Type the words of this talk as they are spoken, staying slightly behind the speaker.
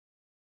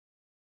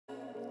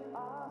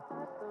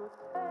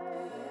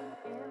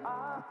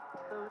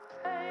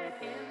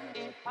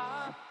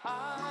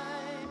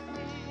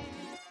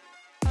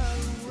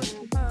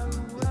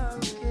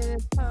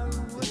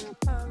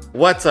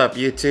What's up,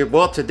 YouTube?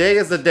 Well, today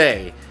is the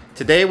day.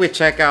 Today we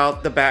check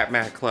out the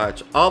Batman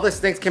clutch. All the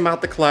snakes came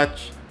out the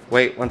clutch.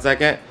 Wait 1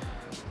 second.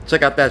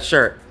 Check out that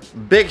shirt.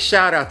 Big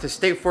shout out to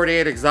State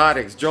 48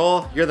 Exotics.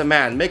 Joel, you're the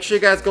man. Make sure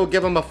you guys go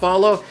give him a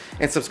follow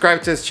and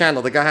subscribe to his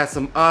channel. The guy has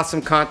some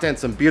awesome content,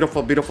 some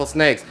beautiful, beautiful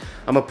snakes.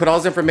 I'm gonna put all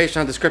his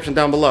information in the description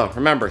down below.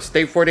 Remember,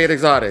 State 48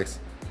 Exotics,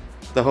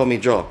 the homie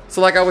Joel.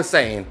 So like I was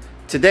saying,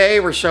 today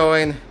we're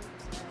showing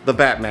the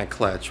Batman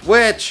clutch,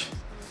 which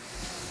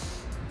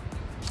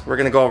we're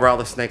gonna go over all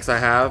the snakes I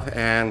have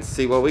and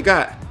see what we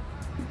got.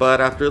 But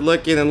after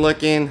looking and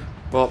looking,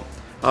 well,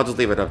 I'll just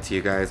leave it up to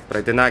you guys. But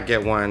I did not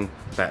get one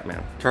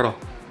Batman. Turtle.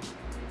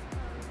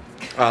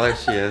 Oh, there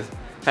she is.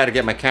 Had to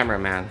get my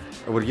cameraman.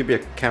 Or would you be a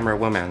camera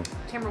woman?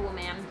 Camera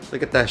woman.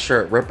 Look at that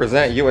shirt.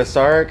 Represent US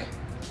ARC.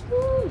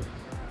 Woo.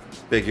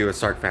 Big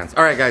US ARC fans.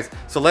 Alright guys,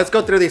 so let's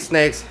go through these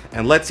snakes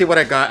and let's see what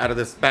I got out of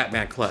this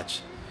Batman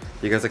clutch.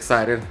 You guys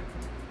excited?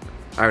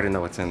 I already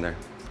know what's in there.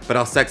 But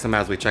I'll sex them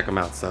as we check them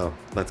out, so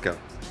let's go.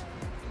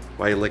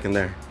 Why are you looking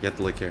there? You have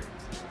to look here.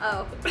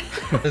 Oh.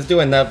 Let's do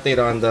an update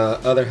on the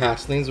other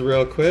hatchlings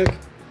real quick.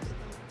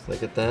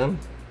 Look at them.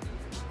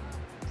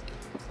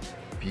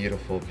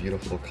 Beautiful,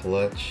 beautiful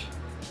clutch.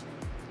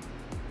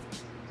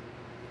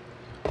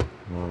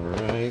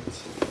 Alright.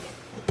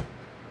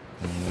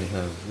 And we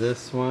have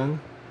this one.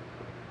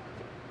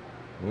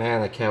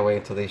 Man, I can't wait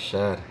until they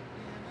shed.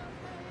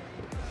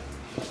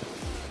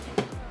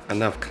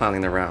 Enough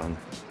clowning around.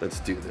 Let's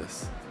do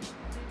this.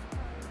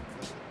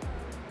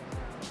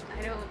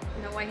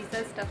 Why he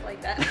says stuff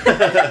like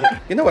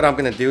that. You know what I'm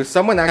gonna do?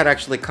 Someone had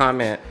actually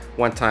comment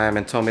one time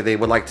and told me they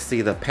would like to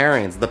see the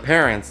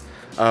parents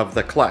of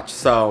the clutch.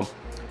 So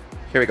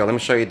here we go. Let me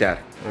show you that.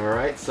 All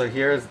right. So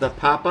here's the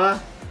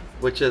Papa,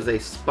 which is a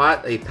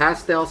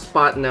pastel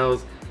spot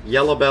nose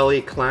yellow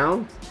belly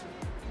clown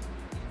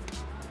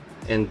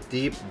in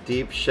deep,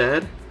 deep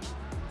shed.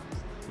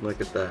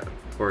 Look at that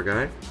poor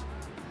guy.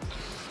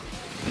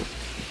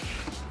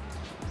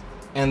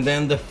 And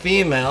then the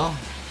female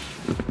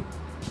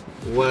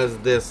was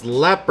this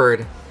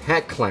leopard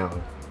het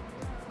clown.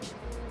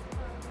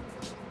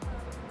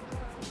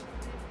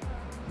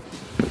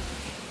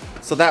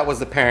 So that was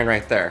the parent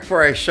right there.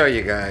 Before I show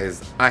you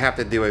guys, I have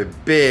to do a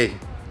big,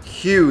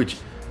 huge,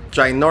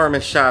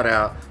 ginormous shout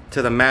out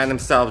to the man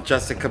himself,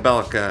 Justin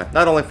Kobylka.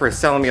 Not only for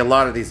selling me a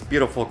lot of these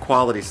beautiful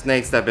quality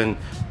snakes that have been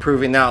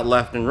proving out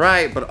left and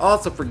right, but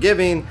also for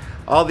giving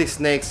all these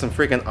snakes some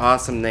freaking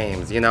awesome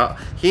names. You know,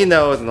 he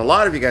knows, and a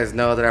lot of you guys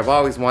know, that I've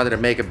always wanted to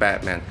make a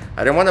Batman.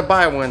 I didn't want to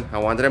buy one, I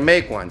wanted to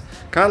make one.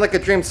 Kind of like a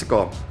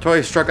dreamsicle.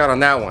 Totally struck out on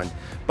that one.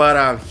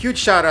 But huge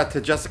shout out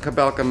to Justin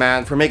Kobylka,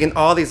 man, for making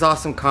all these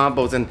awesome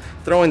combos and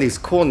throwing these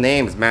cool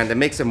names, man. That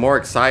makes it more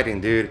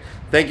exciting, dude.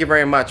 Thank you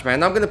very much,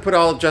 man. I'm gonna put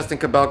all of Justin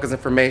Kobylka's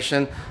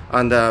information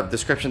on the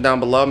description down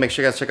below. Make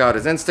sure you guys check out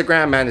his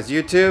Instagram and his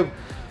YouTube.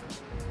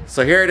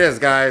 So here it is,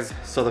 guys.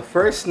 So the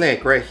first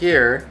snake right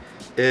here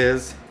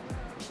is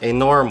a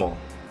normal.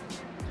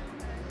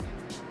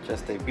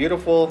 Just a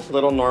beautiful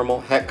little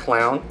normal het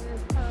clown.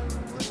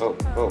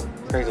 Oh,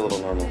 crazy little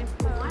normal.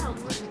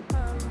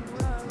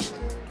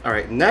 All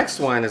right,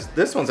 next one is,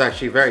 this one's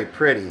actually very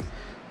pretty.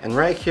 And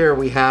right here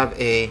we have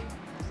a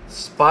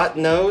spot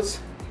nose,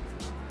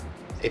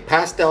 a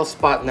pastel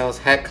spot nose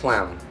het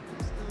clown.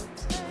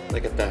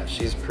 Look at that,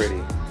 she's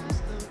pretty.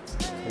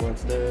 Come on,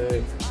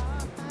 stay.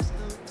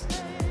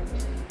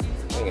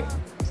 Dang it.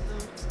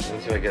 Let me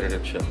see if I get her to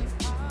chill.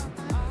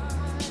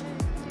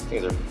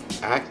 These are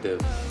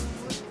active.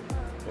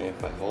 Maybe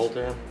if I hold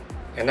her.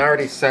 And I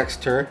already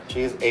sexed her.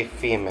 She's a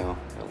female.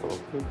 A little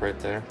poop right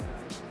there.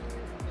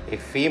 A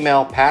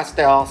female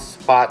pastel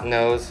spot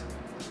nose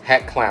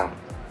het clown.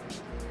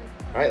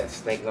 Alright, that's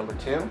snake number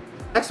 2.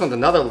 Next one's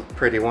another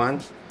pretty one.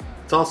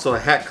 It's also a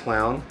het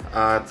clown.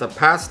 It's a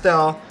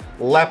pastel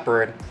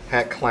leopard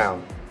het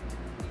clown.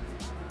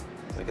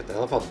 Look at that. I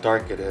love how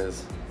dark it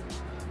is.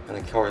 And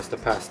of course the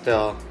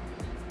pastel,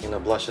 you know,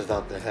 blushes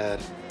out the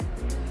head.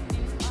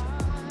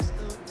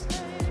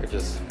 They're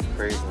just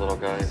crazy little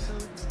guys.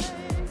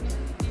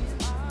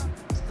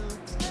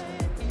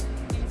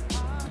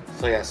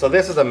 So yeah, so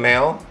this is a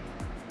male.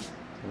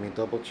 Let me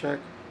double check.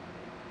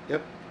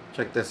 Yep,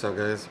 check this out,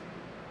 guys.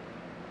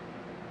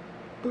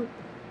 Boop.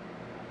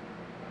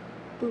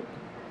 Boop.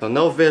 So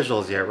no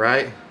visuals yet,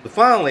 right? But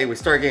finally, we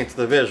start getting to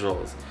the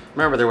visuals.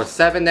 Remember, there was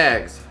 7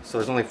 eggs, so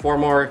there's only 4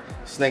 more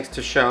snakes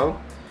to show.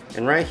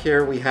 And right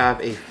here we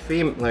have a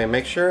female. Let me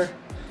make sure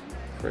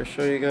before I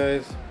show you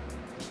guys.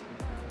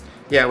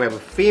 Yeah, we have a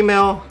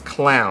female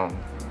clown.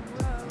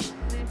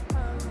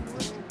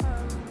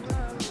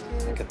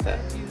 Look at that.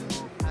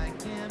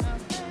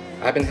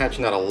 I've been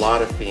hatching out a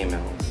lot of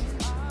females.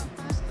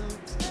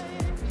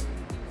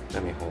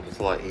 Let me hold. It's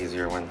a lot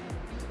easier when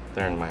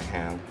they're in my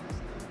hand.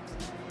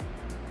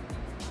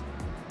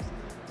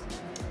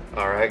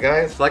 Alright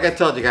guys, like I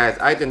told you guys,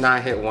 I did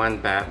not hit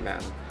one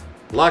Batman.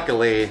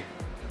 Luckily,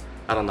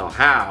 I don't know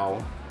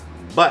how,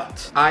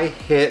 but I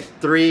hit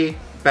 3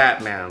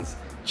 Batmans.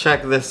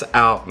 Check this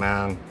out,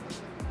 man.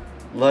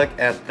 Look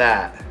at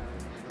that.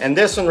 And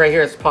this one right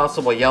here is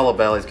possible yellow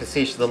bellies. You can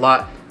see she's a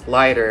lot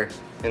lighter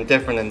and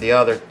different than the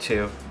other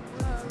two.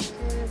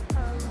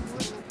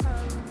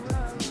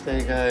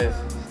 Stay, guys.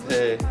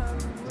 Stay.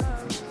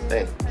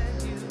 Stay.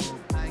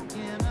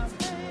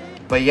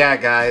 But yeah,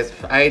 guys,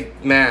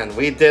 man,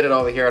 we did it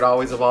over here at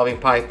Always Evolving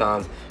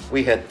Pythons.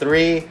 We had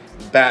 3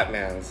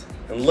 Batmans.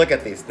 And look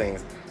at these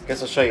things. I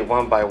guess I'll show you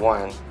one by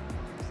one.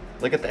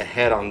 Look at the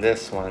head on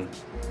this one.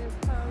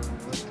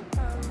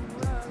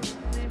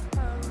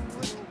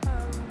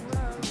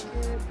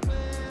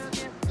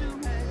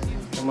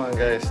 Come on,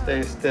 guys,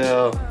 stay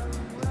still.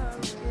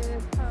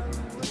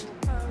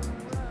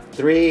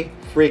 3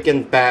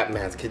 freaking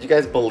Batmans. Could you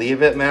guys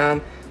believe it,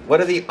 man?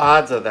 What are the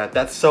odds of that?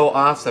 That's so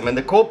awesome. And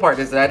the cool part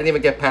is that I didn't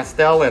even get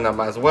pastel in them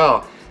as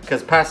well,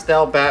 because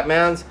pastel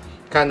Batmans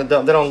kind of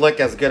don't look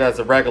as good as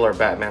the regular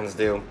Batmans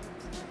do.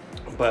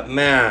 But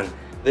man,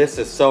 this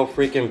is so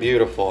freaking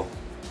beautiful.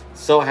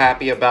 So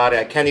happy about it.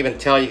 I can't even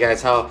tell you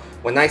guys how,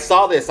 when I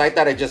saw this, I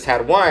thought I just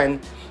had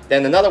one.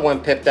 Then another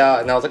one pipped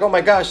out and I was like, oh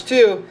my gosh,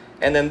 2.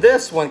 And then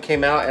this one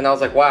came out and I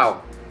was like,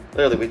 wow,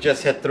 literally we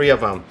just hit 3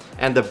 of them.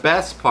 And the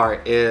best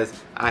part is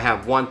I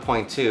have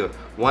 1.2,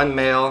 1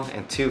 male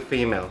and 2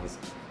 females.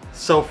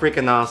 So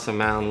freaking awesome,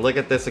 man. Look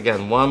at this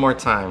again, one more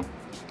time.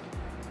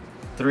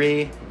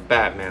 3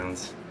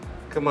 Batmans.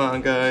 Come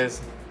on, guys.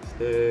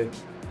 Stay.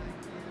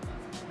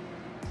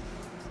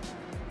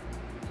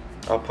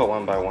 I'll put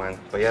one by one.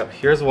 But yep,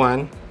 here's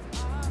one.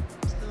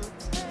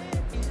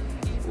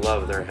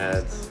 Love their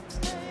heads.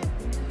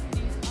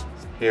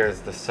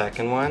 Here's the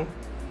second one.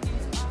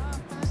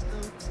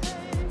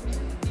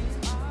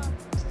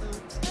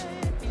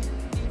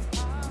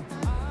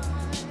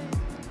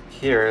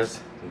 Here's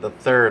the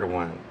third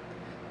one.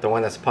 The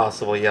one that's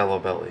possible yellow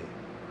belly.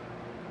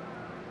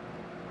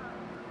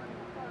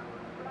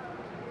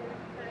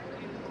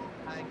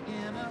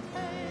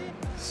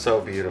 So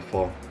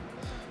beautiful.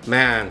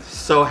 Man,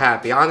 so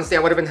happy. Honestly, I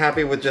would have been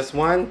happy with just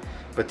one,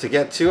 but to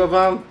get 2 of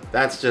them,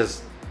 that's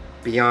just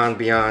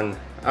beyond. I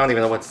don't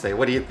even know what to say.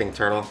 What do you think,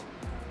 Turtle?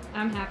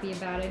 I'm happy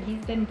about it.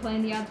 He's been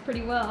playing the odds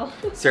pretty well.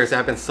 Seriously,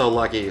 I've been so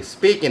lucky.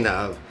 Speaking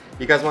of,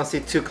 you guys want to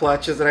see 2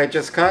 clutches that I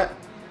just cut?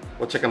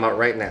 We'll check them out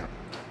right now.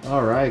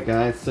 Alright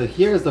guys, so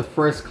here's the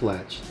first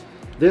clutch.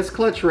 This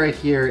clutch right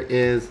here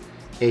is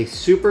a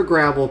super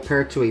gravel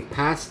paired to a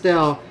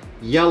pastel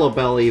yellow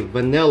belly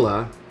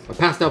vanilla, a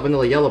pastel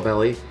vanilla yellow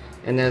belly,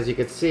 and as you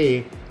can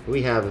see,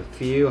 we have a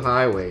few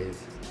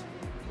highways.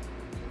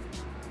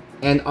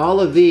 And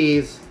all of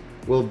these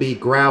will be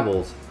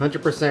gravels,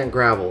 100%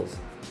 gravels.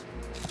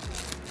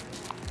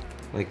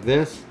 Like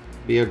this,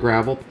 be a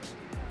gravel.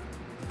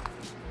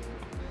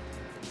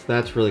 So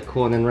that's really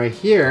cool. And then right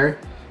here,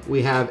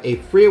 we have a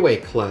freeway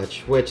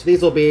clutch, which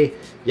these will be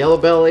yellow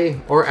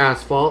belly or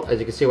asphalt. As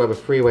you can see, we have a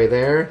freeway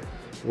there.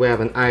 We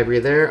have an ivory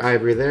there,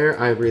 ivory there,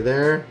 ivory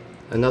there,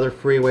 another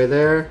freeway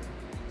there.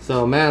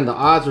 So man, the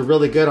odds are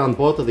really good on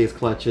both of these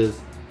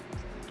clutches.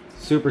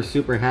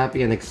 Super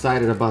happy and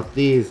excited about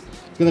these.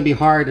 It's gonna be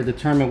hard to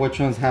determine which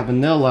ones have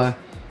vanilla,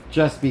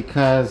 just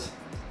because,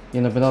 you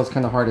know, vanilla's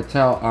kind of hard to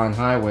tell on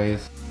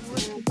highways.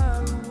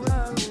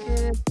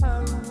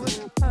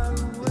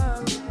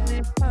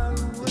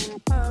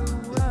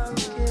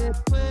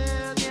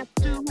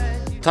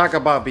 Talk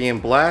about being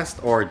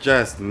blessed or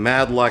just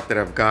mad luck that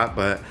I've got,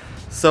 but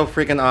so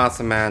freaking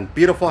awesome, man.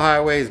 Beautiful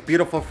highways,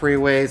 beautiful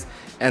freeways,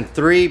 and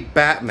 3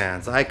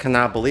 Batmans. I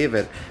cannot believe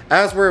it.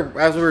 As we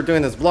were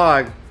doing this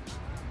vlog,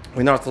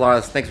 we noticed a lot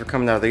of snakes were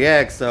coming out of the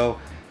egg, so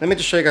let me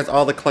just show you guys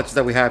all the clutches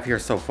that we have here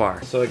so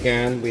far. So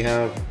again, we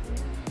have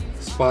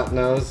spot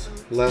nose,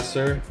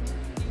 lesser,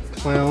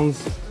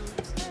 clowns.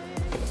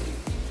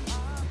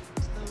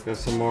 Got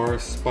some more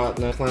spot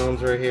nose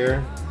clowns right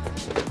here.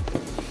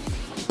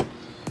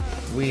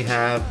 We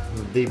have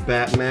the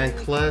Batman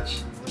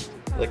clutch.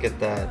 Look at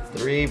that,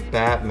 3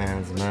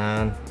 Batmans,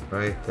 man,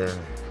 right there.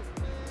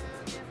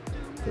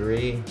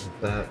 3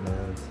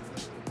 Batmans.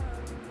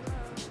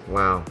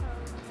 Wow,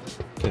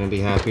 couldn't be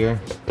happier.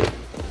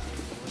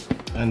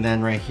 And then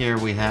right here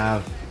we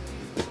have,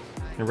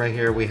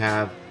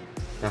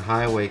 the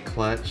highway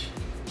clutch.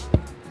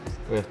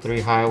 We have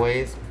 3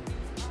 highways,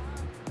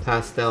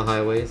 pastel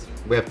highways.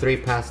 We have 3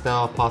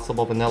 pastel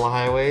possible vanilla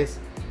highways,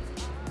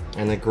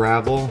 and the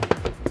gravel.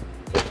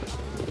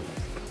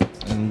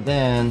 And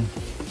then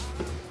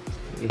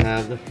we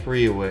have the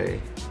freeway.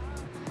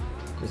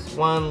 Just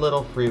one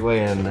little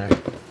freeway in there.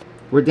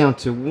 We're down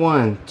to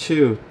 1,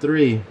 2,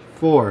 3,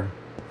 4,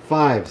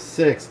 5,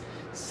 6,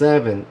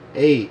 7,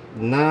 8,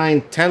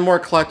 9, 10 more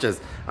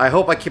clutches. I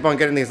hope I keep on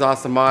getting these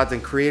awesome mods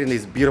and creating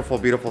these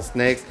beautiful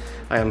snakes.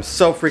 I am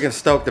so freaking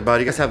stoked about it.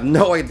 You guys have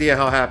no idea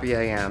how happy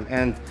I am.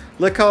 And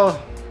look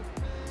how,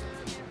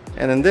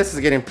 and then this is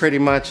getting pretty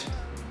much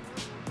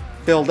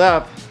filled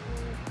up,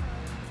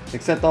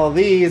 except all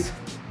these.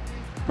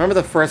 Remember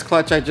the first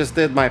clutch I just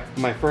did, my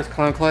first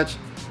clown clutch?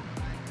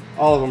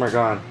 All of them are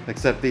gone,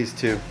 except these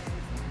 2.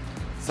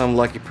 some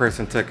lucky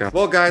person took them.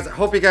 Well guys, I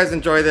hope you guys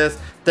enjoy this.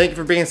 Thank you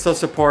for being so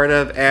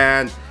supportive,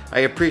 and I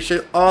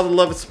appreciate all the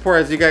love and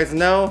support, as you guys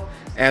know.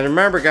 And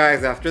remember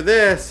guys, after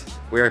this,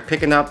 we are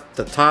picking up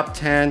the top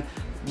 10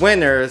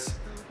 winners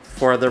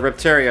for the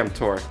Riptarium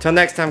tour. Till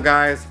next time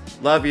guys,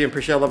 love you and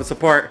appreciate all the love and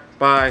support.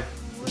 Bye.